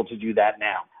should be able to do that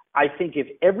now. I think if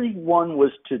everyone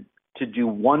was to do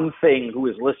one thing who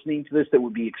is listening to this that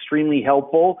would be extremely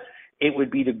helpful, it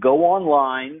would be to go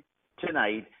online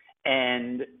tonight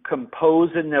and compose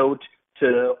a note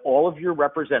to all of your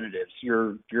representatives,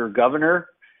 your governor,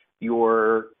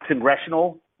 your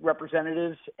congressional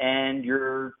representatives, and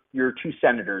your two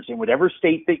senators in whatever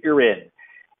state that you're in,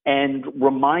 and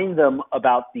remind them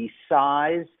about the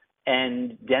size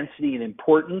and density and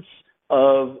importance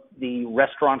of the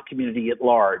restaurant community at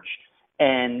large,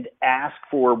 and ask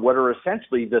for what are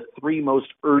essentially the three most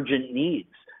urgent needs.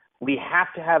 We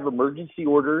have to have emergency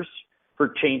orders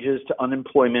for changes to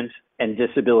unemployment and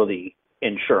disability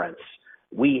insurance.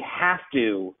 We have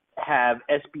to have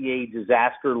SBA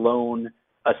disaster loan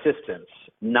assistance.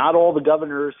 Not all the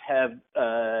governors have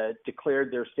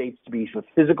declared their states to be for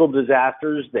physical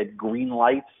disasters that green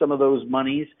light some of those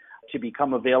monies to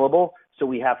become available, so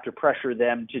we have to pressure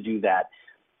them to do that.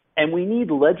 And we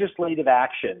need legislative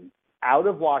action out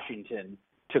of Washington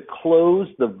to close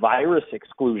the virus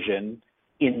exclusion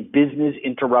in business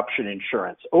interruption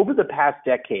insurance. Over the past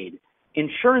decade,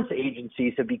 insurance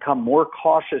agencies have become more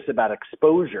cautious about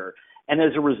exposure, and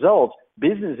as a result,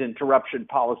 business interruption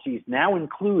policies now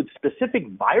include specific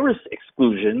virus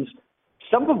exclusions,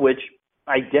 some of which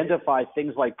identify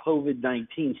things like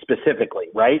COVID-19 specifically,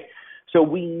 right? So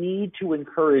we need to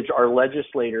encourage our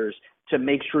legislators to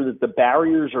make sure that the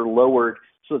barriers are lowered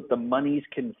so that the monies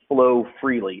can flow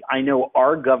freely. I know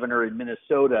our governor in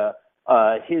Minnesota,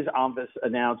 his office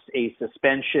announced a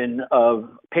suspension of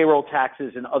payroll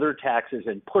taxes and other taxes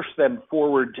and pushed them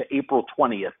forward to April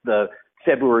 20th. The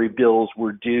February bills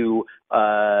were due,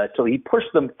 so he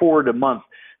pushed them forward a month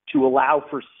to allow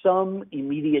for some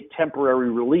immediate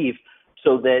temporary relief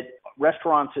so that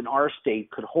restaurants in our state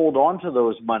could hold on to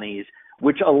those monies,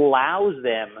 which allows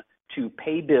them to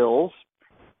pay bills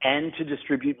and to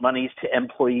distribute monies to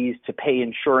employees to pay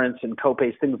insurance and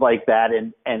copays, things like that,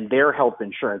 and their health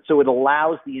insurance. So it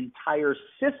allows the entire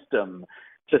system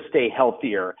to stay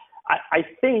healthier. I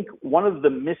think one of the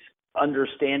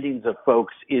misunderstandings of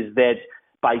folks is that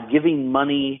by giving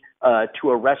money to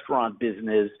a restaurant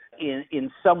business,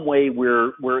 in some way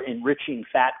we're enriching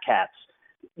fat cats.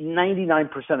 99%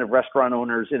 of restaurant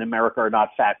owners in America are not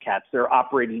fat cats. They're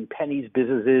operating pennies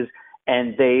businesses,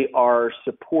 and they are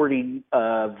supporting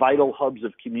vital hubs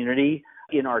of community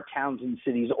in our towns and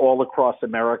cities all across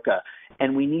America.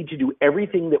 And we need to do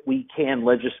everything that we can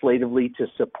legislatively to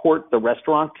support the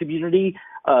restaurant community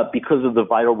because of the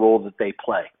vital role that they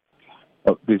play.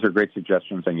 Well, these are great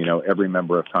suggestions. And, every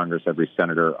member of Congress, every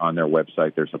senator on their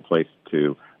website, there's a place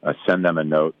to send them a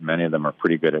note. Many of them are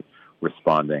pretty good at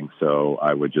responding. So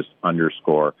I would just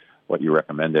underscore what you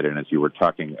recommended. And as you were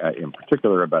talking in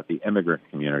particular about the immigrant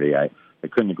community, I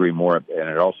couldn't agree more. And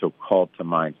it also called to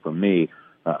mind for me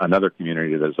another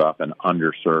community that is often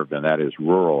underserved, and that is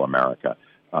rural America,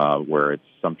 where it's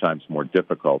sometimes more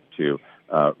difficult to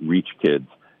reach kids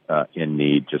in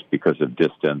need just because of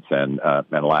distance and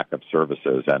lack of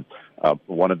services. And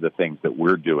one of the things that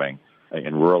we're doing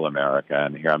in rural America,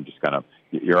 and here I'm just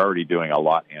you're already doing a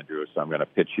lot, Andrew, so I'm going to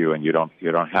pitch you, and you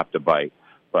don't have to bite,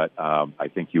 but I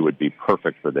think you would be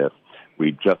perfect for this.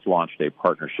 We just launched a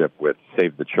partnership with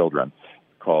Save the Children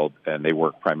and they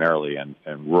work primarily in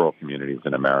rural communities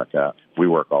in America. We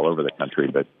work all over the country,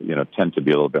 but, tend to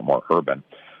be a little bit more urban.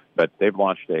 But they've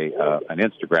launched an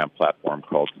Instagram platform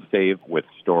called Save with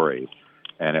Stories,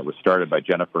 and it was started by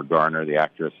Jennifer Garner, the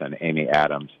actress, and Amy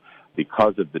Adams.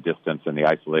 Because of the distance and the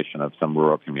isolation of some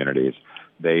rural communities,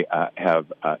 they have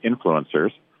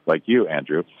influencers like you,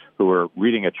 Andrew, who are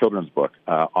reading a children's book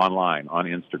online on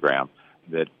Instagram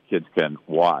that kids can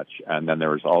watch. And then there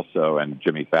was also, and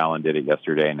Jimmy Fallon did it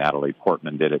yesterday, Natalie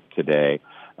Portman did it today.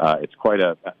 It's quite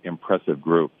an impressive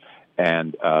group.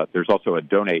 And there's also a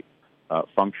donate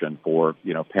function for,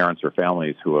 parents or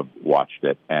families who have watched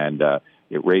it. And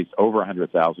it raised over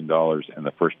 $100,000 in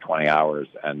the first 20 hours.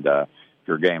 And if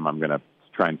you're game, I'm going to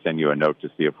try and send you a note to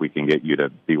see if we can get you to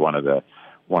be one of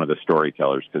the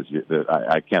storytellers, because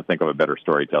I can't think of a better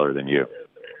storyteller than you.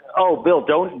 Oh, Bill,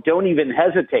 don't even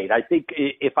hesitate. I think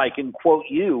if I can quote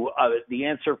you, the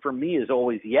answer for me is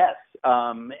always yes.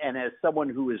 And as someone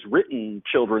who has written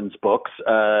children's books,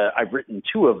 I've written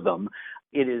 2 of them.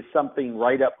 It is something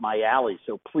right up my alley.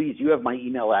 So please, you have my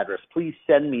email address. Please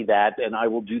send me that, and I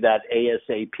will do that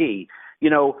ASAP.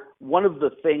 One of the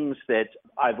things that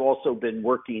I've also been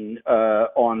working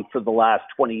on for the last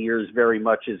 20 years very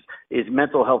much is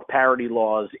mental health parity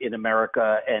laws in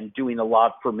America and doing a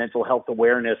lot for mental health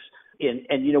awareness.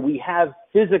 And we have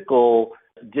physical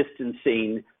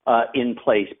distancing in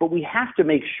place, but we have to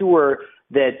make sure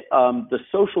that the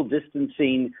social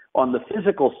distancing on the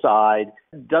physical side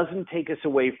doesn't take us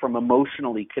away from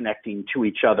emotionally connecting to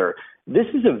each other. This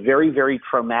is a very, very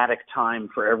traumatic time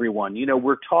for everyone.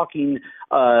 We're talking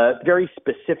very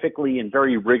specifically and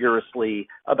very rigorously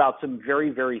about some very,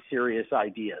 very serious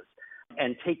ideas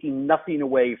and taking nothing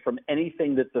away from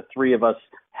anything that the three of us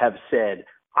have said.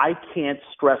 I can't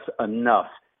stress enough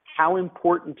how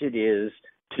important it is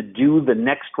to do the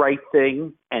next right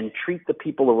thing and treat the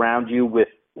people around you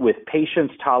with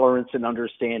patience, tolerance, and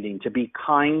understanding, to be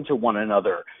kind to one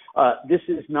another. This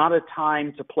is not a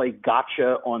time to play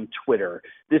gotcha on Twitter.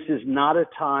 This is not a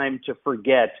time to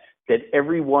forget that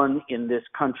everyone in this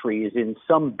country is in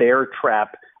some bear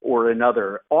trap or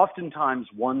another, oftentimes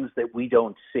ones that we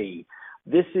don't see.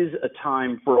 This is a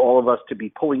time for all of us to be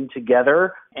pulling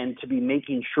together and to be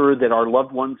making sure that our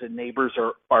loved ones and neighbors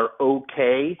are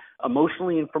okay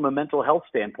emotionally and from a mental health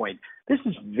standpoint. This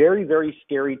is very, very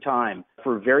scary time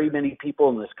for very many people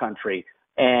in this country,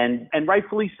 and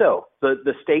rightfully so.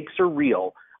 The stakes are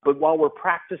real. But while we're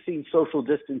practicing social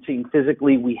distancing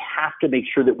physically, we have to make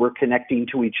sure that we're connecting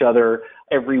to each other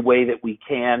every way that we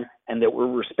can and that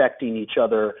we're respecting each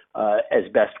other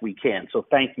as best we can. So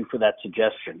thank you for that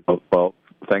suggestion. Well,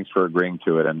 thanks for agreeing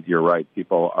to it. And you're right.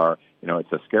 People are,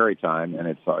 it's a scary time, and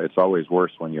it's always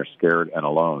worse when you're scared and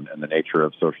alone. And the nature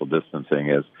of social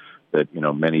distancing is that,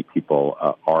 many people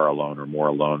are alone or more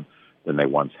alone than they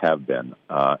once have been.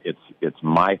 It's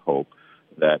my hope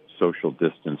that social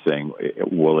distancing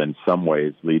will in some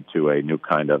ways lead to a new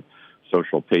kind of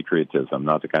social patriotism,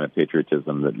 not the kind of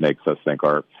patriotism that makes us think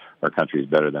our country is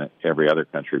better than every other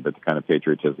country, but the kind of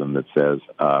patriotism that says,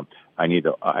 I need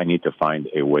to find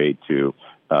a way to,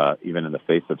 even in the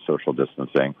face of social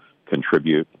distancing,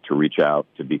 contribute, to reach out,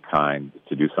 to be kind,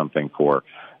 to do something for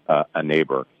a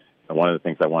neighbor. And one of the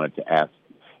things I wanted to ask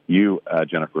you,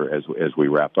 Jennifer, as we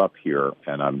wrap up here,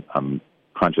 and I'm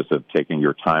conscious of taking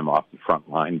your time off the front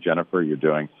line, Jennifer. You're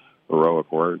doing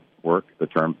heroic work. The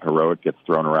term heroic gets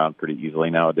thrown around pretty easily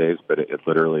nowadays, but it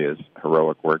literally is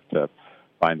heroic work to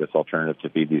find this alternative to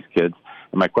feed these kids.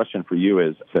 And my question for you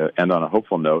is, to end on a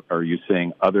hopeful note, are you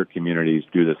seeing other communities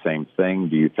do the same thing?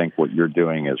 Do you think what you're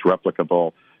doing is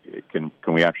replicable? Can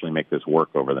we actually make this work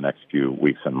over the next few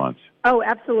weeks and months? Oh,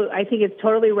 absolutely. I think it's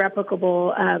totally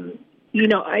replicable.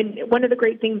 One of the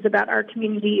great things about our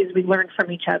community is we learn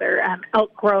from each other.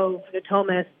 Elk Grove,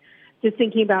 Natomas, just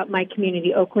thinking about my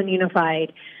community, Oakland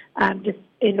Unified, just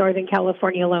in Northern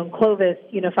California alone, Clovis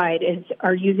Unified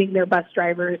are using their bus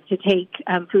drivers to take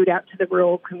food out to the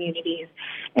rural communities.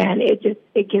 And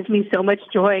it gives me so much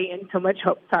joy and so much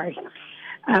hope,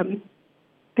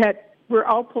 that we're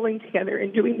all pulling together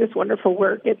and doing this wonderful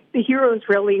work. The heroes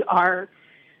really are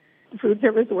food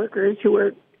service workers who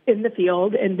are in the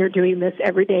field, and they're doing this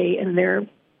every day, and they're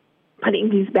putting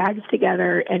these bags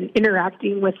together and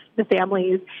interacting with the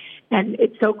families. And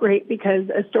it's so great because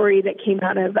a story that came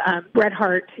out of Bret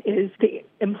Hart is the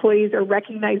employees are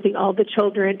recognizing all the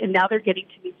children, and now they're getting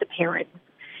to meet the parents.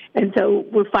 And so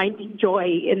we're finding joy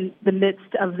in the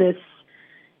midst of this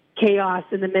chaos,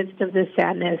 in the midst of this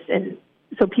sadness. And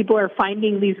so people are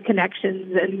finding these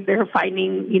connections, and they're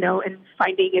finding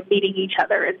and meeting each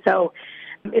other. And so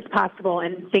it's possible,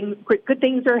 and good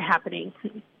things are happening.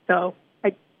 So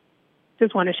I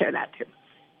just want to share that too.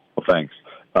 Well, thanks.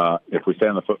 If we stay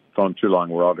on the phone too long,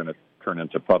 we're all going to turn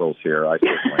into puddles here. I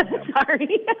certainly am.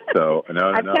 Sorry. So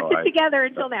I've kept it together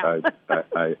until now.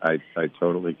 I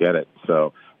totally get it.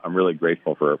 So I'm really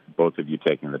grateful for both of you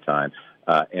taking the time.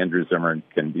 Andrew Zimmern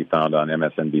can be found on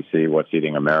MSNBC, What's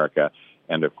Eating America,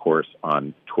 and of course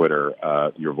on Twitter.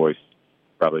 Your voice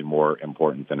probably more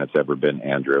important than it's ever been,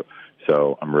 Andrew.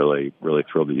 So I'm really, really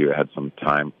thrilled that you had some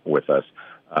time with us.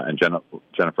 And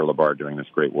Jennifer LaBarre doing this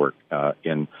great work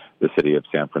in the city of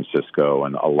San Francisco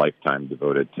and a lifetime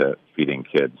devoted to feeding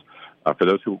kids. For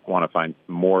those who want to find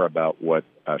more about what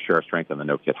Share Our Strength and the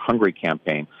No Kid Hungry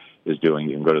campaign is doing,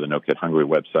 you can go to the No Kid Hungry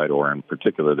website, or in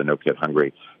particular the No Kid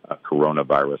Hungry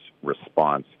coronavirus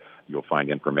response. You'll find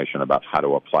information about how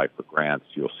to apply for grants.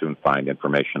 You'll soon find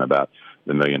information about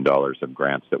the $1 million of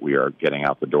grants that we are getting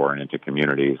out the door and into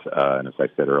communities. And as I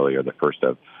said earlier, the first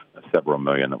of several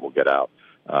million that will get out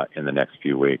in the next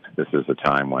few weeks. This is a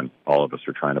time when all of us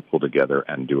are trying to pull together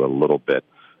and do a little bit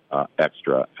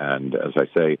extra. And as I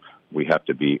say, we have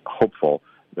to be hopeful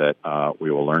that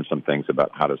we will learn some things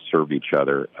about how to serve each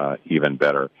other even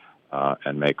better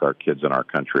and make our kids in our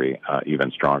country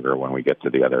even stronger when we get to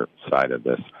the other side of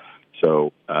this.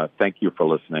 So thank you for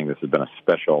listening. This has been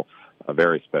a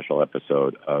very special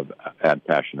episode of Add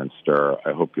Passion and Stir.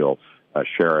 I hope you'll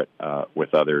share it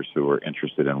with others who are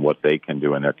interested in what they can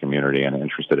do in their community and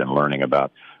interested in learning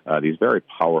about these very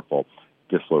powerful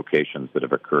dislocations that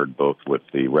have occurred both with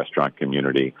the restaurant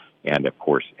community and, of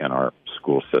course, in our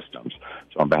school systems.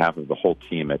 So on behalf of the whole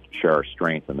team at Share Our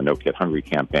Strength and the No Kid Hungry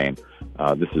campaign,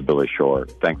 this is Billy Shore.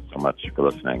 Thanks so much for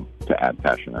listening to Add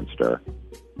Passion and Stir.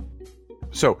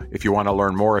 So if you want to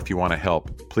learn more, if you want to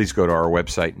help, please go to our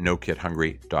website,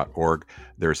 nokidhungry.org.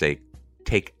 There's a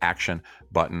Take Action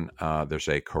button. There's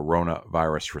a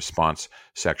coronavirus response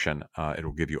section. It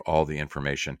will give you all the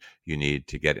information you need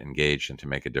to get engaged and to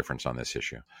make a difference on this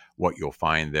issue. What you'll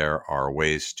find there are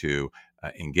ways to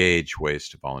engage, ways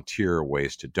to volunteer,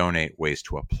 ways to donate, ways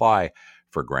to apply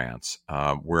for grants.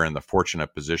 We're in the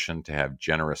fortunate position to have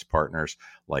generous partners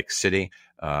like Citi.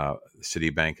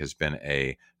 Citibank has been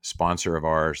a sponsor of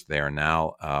ours. They are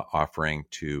now offering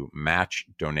to match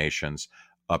donations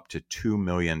up to $2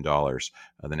 million.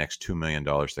 The next $2 million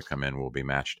that come in will be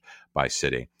matched by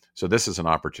Citi. So this is an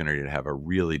opportunity to have a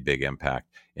really big impact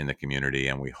in the community,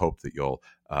 and we hope that you'll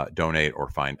donate or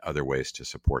find other ways to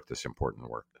support this important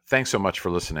work. Thanks so much for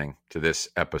listening to this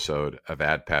episode of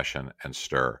Add Passion and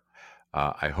Stir.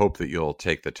 I hope that you'll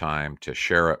take the time to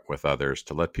share it with others,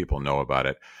 to let people know about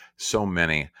it. So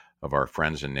many of our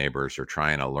friends and neighbors are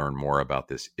trying to learn more about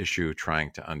this issue,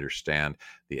 trying to understand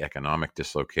the economic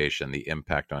dislocation, the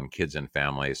impact on kids and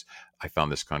families. I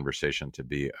found this conversation to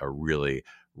be a really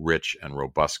rich and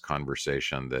robust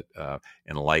conversation that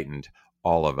enlightened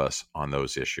all of us on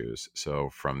those issues. So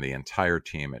from the entire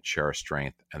team at Share Our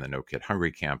Strength and the No Kid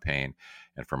Hungry campaign,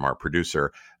 and from our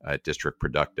producer at District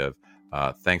Productive,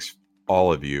 thanks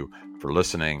all of you for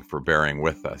listening, for bearing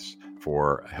with us,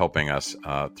 for helping us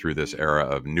through this era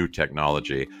of new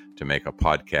technology to make a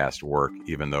podcast work,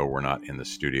 even though we're not in the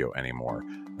studio anymore.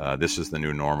 This is the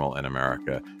new normal in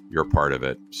America. You're part of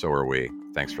it. So are we.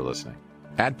 Thanks for listening.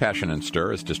 Add Passion and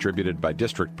Stir is distributed by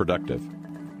District Productive.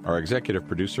 Our executive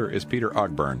producer is Peter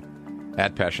Ogburn.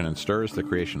 Add Passion and Stir is the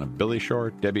creation of Billy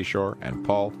Shore, Debbie Shore, and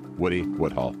Paul Woody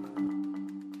Woodhull.